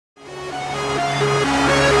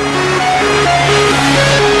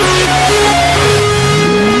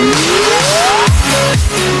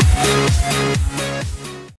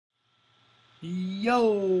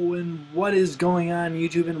is going on,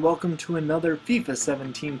 YouTube, and welcome to another FIFA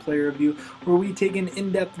 17 player review where we take an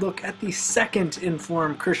in-depth look at the second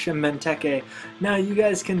informed Christian Benteke. Now you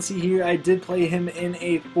guys can see here I did play him in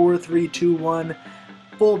a 4-3-2-1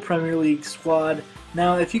 full Premier League squad.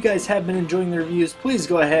 Now if you guys have been enjoying the reviews, please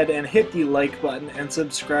go ahead and hit the like button and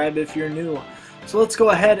subscribe if you're new. So let's go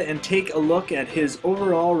ahead and take a look at his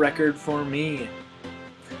overall record for me.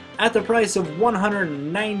 At the price of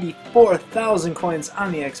 194,000 coins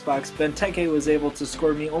on the Xbox, Benteke was able to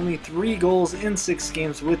score me only 3 goals in 6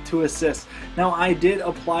 games with 2 assists. Now I did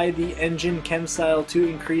apply the engine chem style to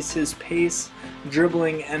increase his pace,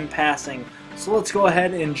 dribbling, and passing. So let's go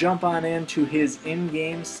ahead and jump on into his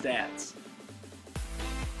in-game stats.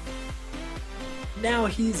 Now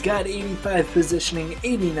he's got 85 positioning,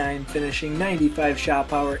 89 finishing, 95 shot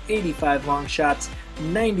power, 85 long shots,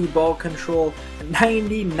 90 ball control,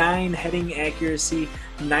 99 heading accuracy,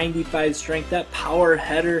 95 strength, that power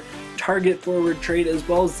header, target forward trait, as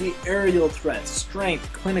well as the aerial threat,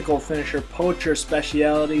 strength, clinical finisher, poacher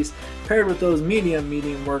specialities, paired with those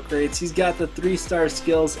medium work rates. He's got the 3-star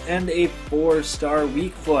skills and a 4-star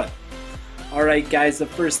weak foot. Alright guys, the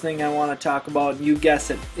first thing I want to talk about, you guess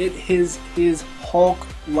it, it is his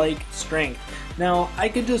Hulk-like strength. Now, I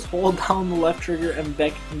could just hold down the left trigger and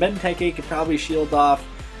Benteke could probably shield off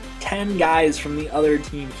 10 guys from the other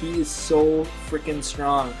team. He is so freaking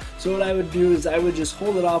strong. So what I would do is I would just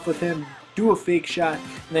hold it off with him, do a fake shot,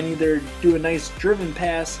 and then either do a nice driven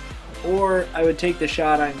pass or I would take the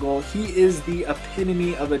shot on goal. He is the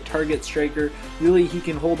epitome of a target striker. Really, he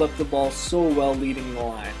can hold up the ball so well leading the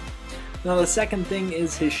line. Now the second thing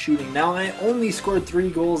is his shooting. Now I only scored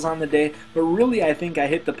 3 goals on the day, but really I think I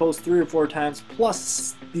hit the post 3 or 4 times,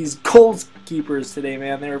 plus these goalkeepers today,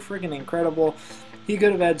 man. They were freaking incredible. He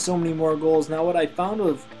could have had so many more goals. Now what I found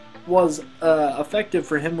was effective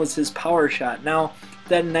for him was his power shot. Now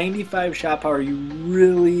that 95 shot power, you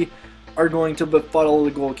really are going to befuddle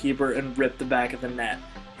the goalkeeper and rip the back of the net.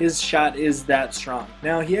 His shot is that strong.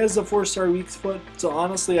 Now he has a 4-star weak foot, so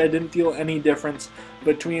honestly I didn't feel any difference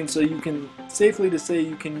between, so you can safely to say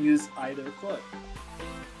you can use either foot.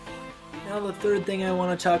 Now the third thing I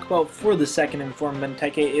want to talk about for the second informed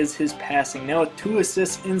Benteke is his passing. Now with 2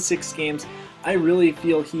 assists in 6 games, I really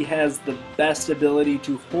feel he has the best ability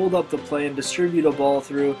to hold up the play and distribute a ball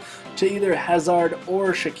through to either Hazard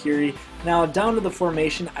or Shaqiri. Now down to the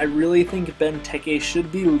formation, I really think Benteke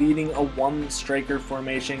should be leading a 1-striker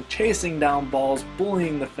formation, chasing down balls,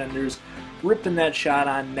 bullying defenders, ripping that shot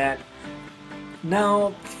on net.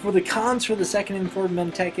 Now for the cons for the second informed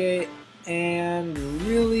Benteke, and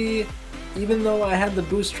really, even though I had the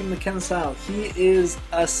boost from the chem style, he is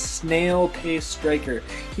a snail-paced striker.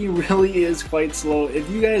 He really is quite slow. If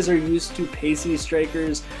you guys are used to pacey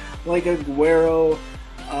strikers like Aguero,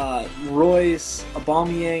 Reus,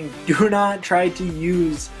 Aubameyang, do not try to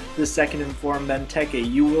use the second informed Benteke.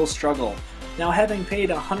 You will struggle. Now having paid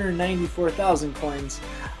 194,000 coins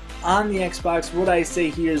on the Xbox, would I say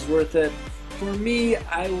he is worth it? For me,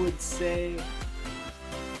 I would say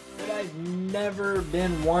that I've never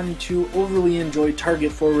been one to overly enjoy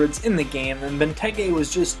target forwards in the game, and Benteke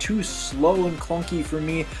was just too slow and clunky for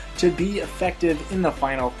me to be effective in the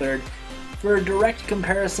final third. For a direct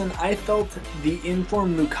comparison, I felt the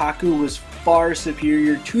informed Lukaku was far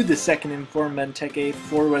superior to the second informed Benteke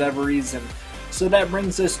for whatever reason. So that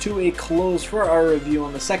brings us to a close for our review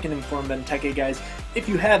on the second informed Benteke, guys. If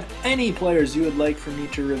you have any players you would like for me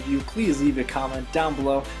to review, please leave a comment down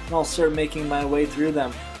below and I'll start making my way through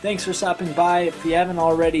them. Thanks for stopping by. If you haven't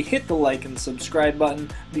already, hit the like and subscribe button,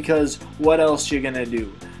 because what else you gonna do?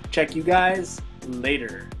 Check you guys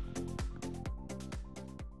later.